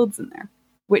of their clothes in there,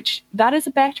 which that is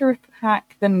a better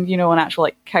hack than, an actual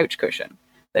like couch cushion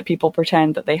that people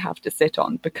pretend that they have to sit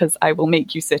on, because I will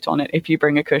make you sit on it if you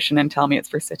bring a cushion and tell me it's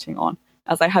for sitting on.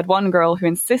 as I had one girl who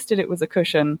insisted it was a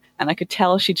cushion, and I could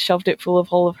tell she'd shoved it full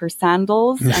of all of her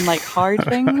sandals and like hard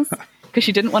things because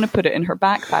she didn't want to put it in her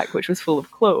backpack, which was full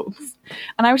of clothes.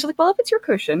 And I was just like, well, if it's your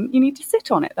cushion, you need to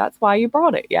sit on it. That's why you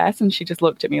brought it, yes? And she just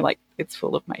looked at me like, it's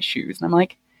full of my shoes. And I'm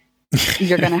like,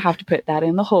 you're going to have to put that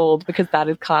in the hold because that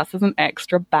is classed as an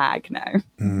extra bag now.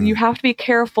 You have to be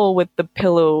careful with the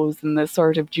pillows and the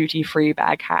sort of duty-free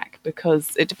bag hack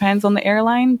because it depends on the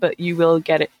airline, but you will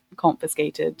get it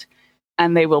confiscated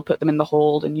and they will put them in the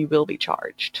hold and you will be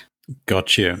charged.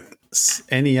 Gotcha.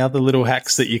 Any other little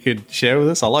hacks that you could share with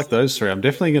us? I like those three. I'm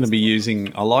definitely going to be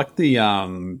using, I like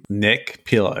the neck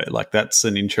pillow. Like that's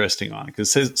an interesting one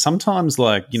because sometimes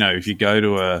like, you know, if you go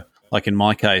to like in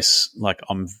my case, like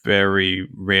I'm very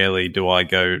rarely do I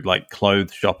go like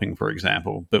clothes shopping, for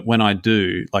example. But when I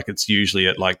do, like it's usually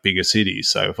at like bigger cities.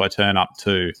 So if I turn up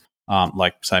to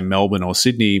like say Melbourne or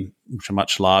Sydney, which are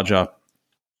much larger,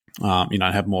 you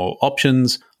know, have more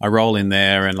options. I roll in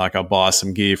there and like I'll buy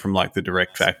some gear from like the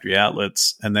direct factory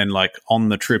outlets. And then like on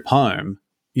the trip home,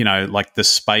 you know, like the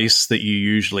space that you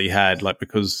usually had, like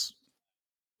because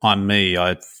I'm me,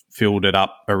 I filled it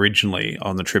up originally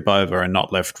on the trip over and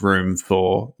not left room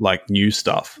for like new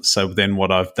stuff. So then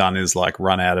what I've done is like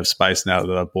run out of space now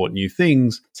that I've bought new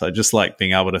things. So just like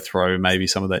being able to throw maybe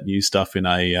some of that new stuff in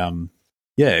a,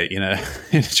 in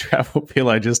a travel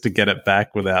pillow just to get it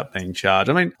back without being charged.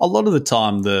 I mean, a lot of the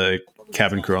time the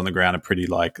cabin crew on the ground are pretty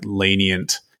like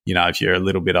lenient. You know, if you're a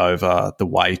little bit over the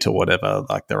weight or whatever,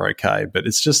 like they're okay. But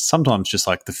it's just sometimes just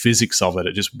like the physics of it,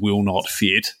 it just will not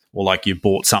fit. Or like you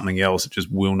bought something else, it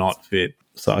just will not fit.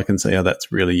 So I can see how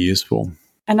that's really useful.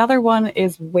 Another one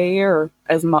is wear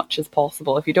as much as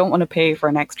possible. If you don't want to pay for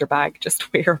an extra bag,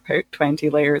 just wear about 20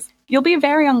 layers. You'll be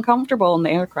very uncomfortable in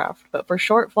the aircraft, but for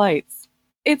short flights,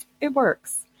 it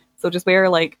works. So just wear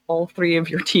like all 3 of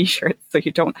your t-shirts so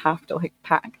you don't have to like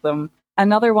pack them.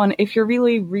 Another one, if you're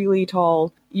really, really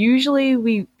tall, usually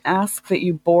we ask that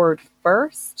you board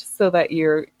first so that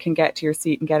you can get to your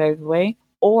seat and get out of the way,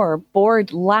 or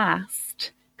board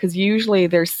last, because usually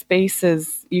there's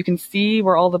spaces, you can see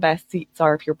where all the best seats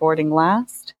are if you're boarding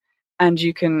last, and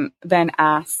you can then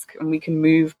ask, and we can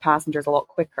move passengers a lot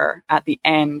quicker at the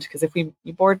end, because if you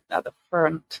board at the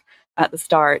front at the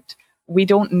start, we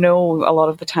don't know a lot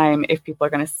of the time if people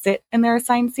are going to sit in their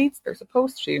assigned seats. They're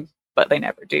supposed to, but they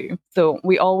never do. So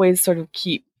we always sort of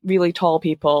keep really tall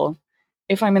people.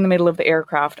 If I'm in the middle of the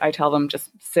aircraft, I tell them just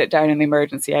sit down in the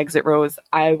emergency exit rows.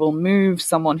 I will move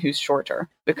someone who's shorter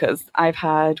because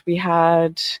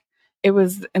it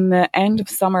was in the end of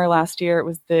summer last year, it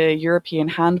was the European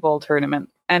handball tournament.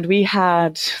 And we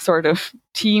had sort of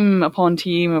team upon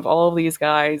team of all of these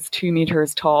guys, 2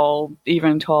 meters tall,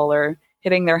 even taller,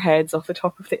 hitting their heads off the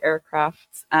top of the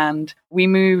aircraft. And we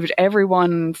moved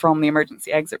everyone from the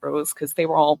emergency exit rows because they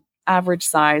were all average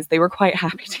size. They were quite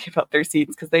happy to give up their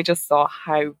seats because they just saw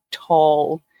how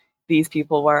tall these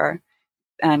people were.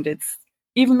 And it's,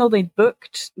 even though they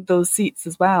booked those seats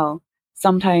as well,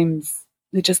 sometimes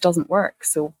it just doesn't work.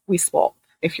 So we swap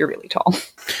if you're really tall.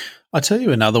 I tell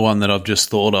you another one that I've just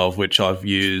thought of, which I've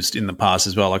used in the past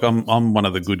as well. Like I'm one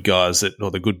of the good guys or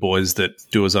the good boys that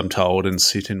do as I'm told and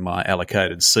sit in my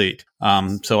allocated seat.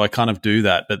 So I kind of do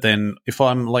that. But then if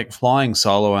I'm like flying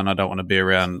solo and I don't want to be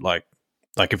around, like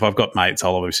if I've got mates,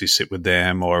 I'll obviously sit with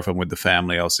them, or if I'm with the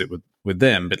family, I'll sit with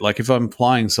them. But like if I'm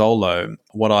flying solo,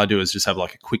 what I do is just have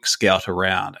like a quick scout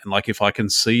around, and like if I can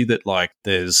see that like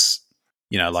there's,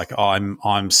 you know, like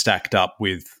I'm stacked up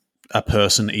with a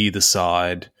person either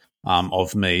side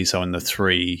of me, so in the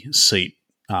 3 seat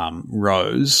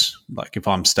rows, like if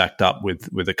I'm stacked up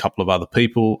with a couple of other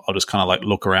people, I'll just kind of like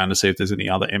look around to see if there's any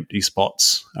other empty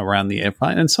spots around the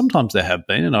airplane. And sometimes there have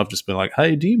been, and I've just been like,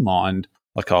 hey, do you mind?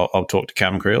 Like I'll talk to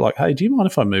cabin crew, like, hey, do you mind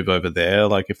if I move over there?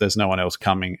 Like if there's no one else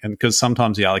coming. And because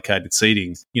sometimes the allocated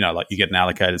seating, you know, like you get an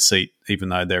allocated seat, even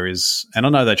though there is, and I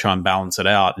know they try and balance it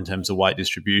out in terms of weight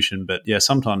distribution, but yeah,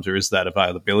 sometimes there is that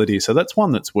availability. So that's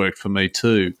one that's worked for me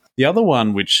too. The other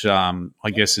one, which I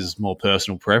guess is more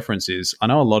personal preference, is I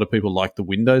know a lot of people like the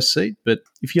window seat, but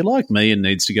if you're like me and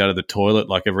needs to go to the toilet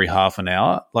like every half an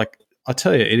hour, like I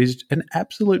tell you, it is an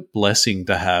absolute blessing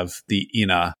to have the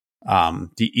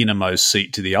innermost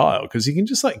seat to the aisle, because you can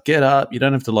just like get up. You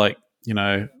don't have to like, you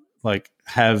know, like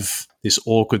have this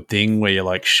awkward thing where you're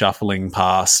like shuffling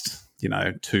past, you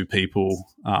know, 2 people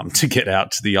to get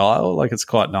out to the aisle. Like it's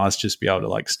quite nice just to be able to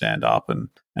like stand up and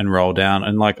roll down.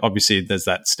 And like obviously there's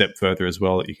that step further as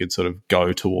well that you could sort of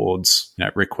go towards, you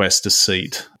know, request a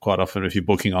seat. Quite often if you're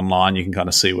booking online, you can kind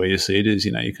of see where your seat is.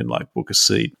 You know, you can like book a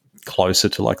seat closer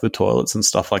to like the toilets and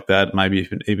stuff like that. Maybe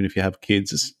even if you have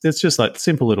kids, it's just like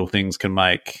simple little things can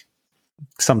make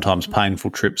sometimes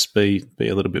painful trips be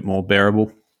a little bit more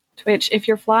bearable. Which, if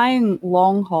you're flying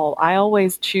long haul, I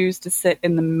always choose to sit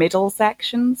in the middle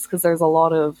sections because there's a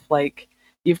lot of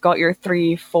you've got your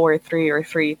 3-4-3 or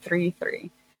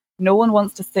 3-3-3. No one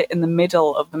wants to sit in the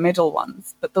middle of the middle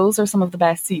ones, but those are some of the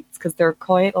best seats because they're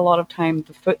quite a lot of time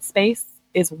the foot space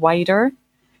is wider,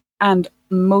 and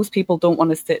most people don't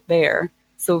want to sit there.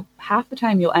 So half the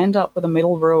time you'll end up with a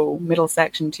middle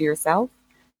section to yourself.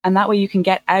 And that way you can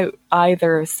get out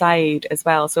either side as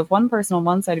well. So if one person on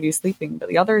one side of you is sleeping, but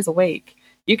the other is awake,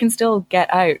 you can still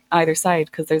get out either side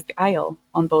because there's the aisle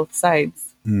on both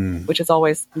sides, which is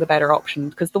always the better option.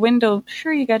 Because the window,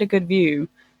 sure, you get a good view,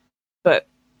 but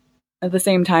at the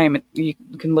same time, you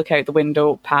can look out the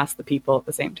window past the people at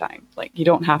the same time. You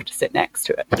don't have to sit next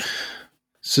to it.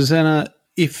 Susanna,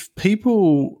 if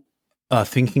people are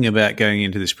thinking about going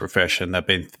into this profession, they've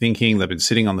been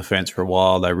sitting on the fence for a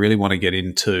while, they really want to get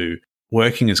into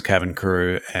working as cabin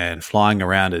crew and flying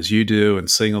around as you do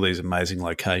and seeing all these amazing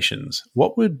locations,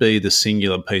 what would be the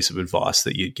singular piece of advice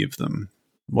that you'd give them?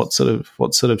 What sort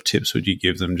of tips would you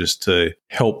give them just to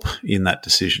help in that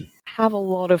decision? Have a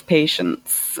lot of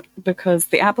patience because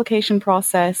the application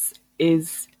process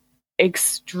is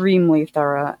extremely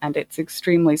thorough and it's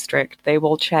extremely strict. They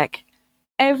will check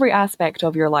every aspect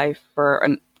of your life for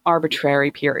an arbitrary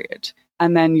period.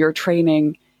 And then your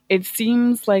training, it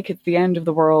seems like it's the end of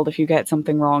the world if you get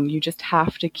something wrong. You just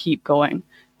have to keep going.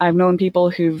 I've known people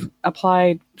who've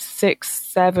applied 6,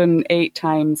 7, 8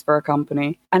 times for a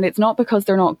company. And it's not because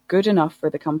they're not good enough for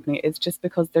the company. It's just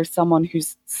because there's someone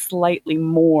who's slightly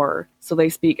more. So they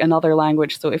speak another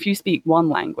language. So if you speak one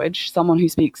language, someone who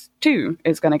speaks 2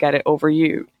 is going to get it over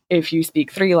you. If you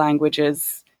speak 3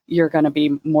 languages, you're going to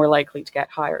be more likely to get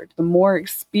hired. The more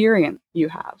experience you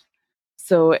have.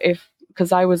 So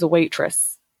because I was a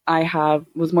waitress, I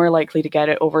was more likely to get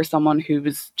it over someone who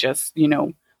was just,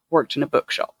 worked in a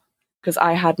bookshop. Because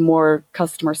I had more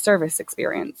customer service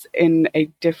experience in a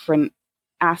different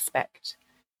aspect.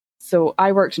 So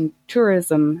I worked in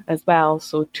tourism as well.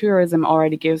 So tourism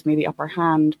already gives me the upper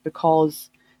hand because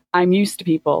I'm used to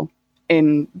people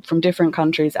from different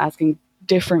countries asking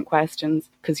different questions,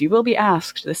 because you will be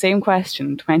asked the same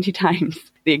question 20 times,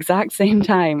 the exact same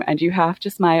time, and you have to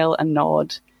smile and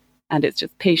nod. And it's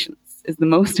just patience is the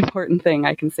most important thing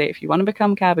I can say. If you want to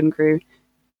become cabin crew,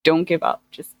 don't give up.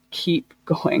 Just keep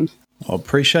going. I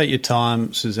appreciate your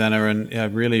time, Susanna, and I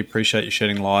really appreciate you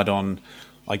shedding light on,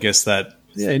 I guess, that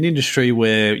an industry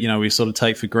where, we sort of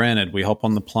take for granted. We hop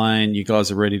on the plane, you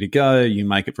guys are ready to go, you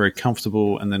make it very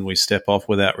comfortable, and then we step off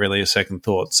without really a second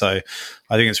thought. So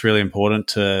I think it's really important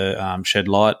to shed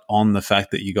light on the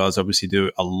fact that you guys obviously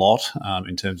do a lot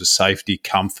in terms of safety,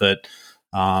 comfort,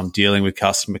 dealing with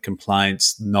customer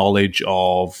complaints, knowledge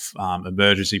of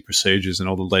emergency procedures and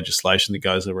all the legislation that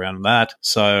goes around that.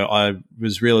 So I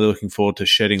was really looking forward to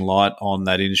shedding light on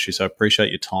that industry. So I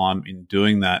appreciate your time in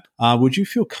doing that. Would you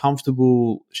feel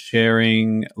comfortable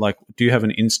sharing, do you have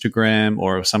an Instagram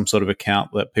or some sort of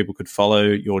account that people could follow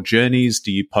your journeys?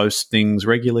 Do you post things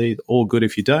regularly? All good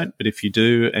if you don't, but if you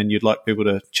do and you'd like people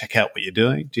to check out what you're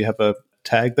doing, do you have a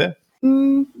tag there?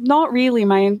 Not really.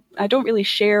 I don't really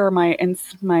share my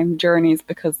journeys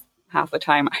because half the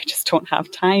time I just don't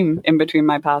have time in between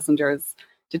my passengers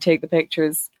to take the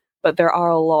pictures. But there are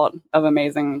a lot of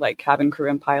amazing cabin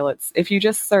crew and pilots. If you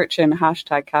just search in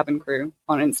 #cabin crew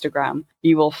on Instagram,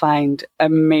 you will find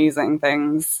amazing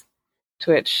things.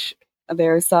 To which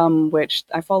there are some which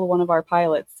I follow one of our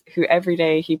pilots who every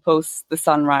day he posts the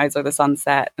sunrise or the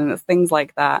sunset, and it's things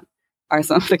like that are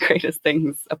some of the greatest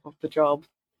things above the job.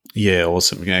 Yeah,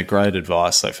 awesome. Great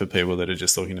advice for people that are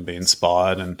just looking to be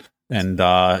inspired and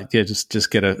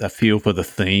just get a feel for the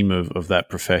theme of that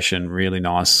profession. Really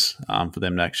nice for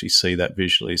them to actually see that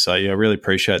visually. So, I really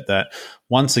appreciate that.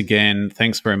 Once again,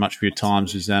 thanks very much for your time,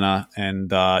 Susanna.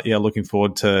 And, looking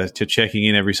forward to checking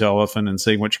in every so often and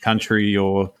seeing which country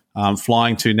you're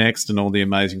flying to next and all the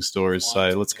amazing stories. So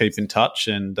let's keep in touch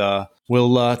and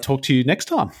we'll talk to you next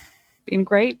time. Been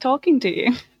great talking to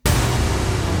you.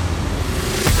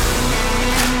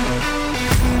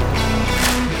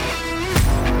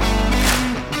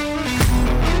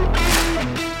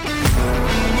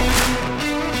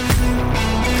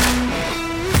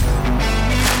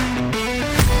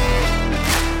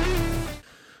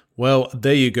 Well,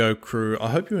 there you go, crew. I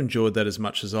hope you enjoyed that as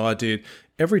much as I did.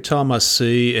 Every time I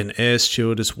see an air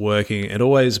stewardess working, it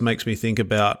always makes me think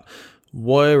about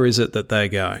where is it that they're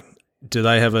going? Do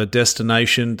they have a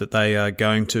destination that they are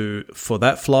going to for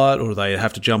that flight, or do they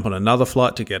have to jump on another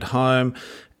flight to get home?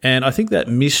 And I think that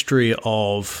mystery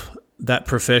of that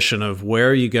profession of where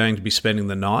are you going to be spending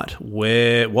the night,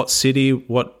 what city,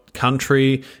 what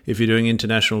country if you're doing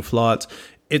international flights.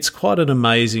 It's quite an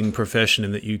amazing profession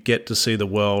in that you get to see the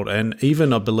world. And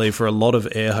even, I believe, for a lot of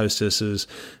air hostesses,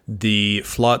 the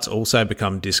flights also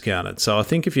become discounted. So I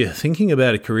think if you're thinking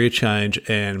about a career change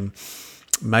and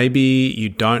maybe you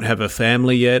don't have a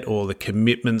family yet, or the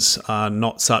commitments are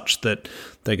not such that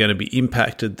they're going to be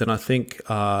impacted, then I think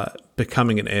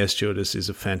becoming an air stewardess is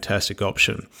a fantastic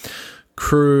option.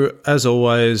 Crew, as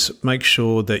always, make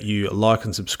sure that you like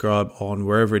and subscribe on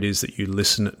wherever it is that you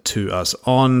listen to us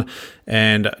on.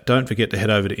 And don't forget to head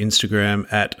over to Instagram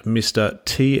at Mr.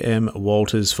 TM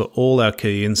Walters for all our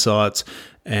key insights.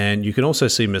 And you can also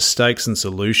see mistakes and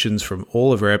solutions from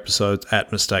all of our episodes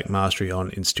at Mistake Mastery on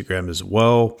Instagram as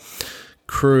well.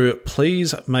 Crew,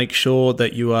 please make sure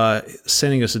that you are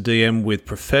sending us a DM with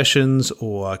professions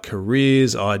or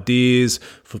careers, ideas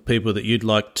for people that you'd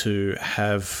like to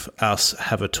have us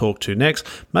have a talk to next.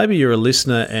 Maybe you're a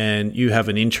listener and you have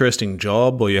an interesting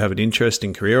job, or you have an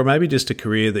interesting career, or maybe just a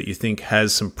career that you think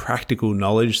has some practical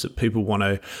knowledge that people want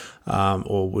to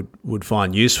or would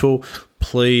find useful.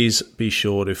 Please be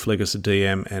sure to flick us a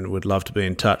DM, and we'd love to be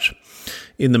in touch.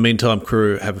 In the meantime,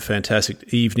 crew, have a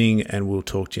fantastic evening, and we'll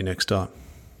talk to you next time.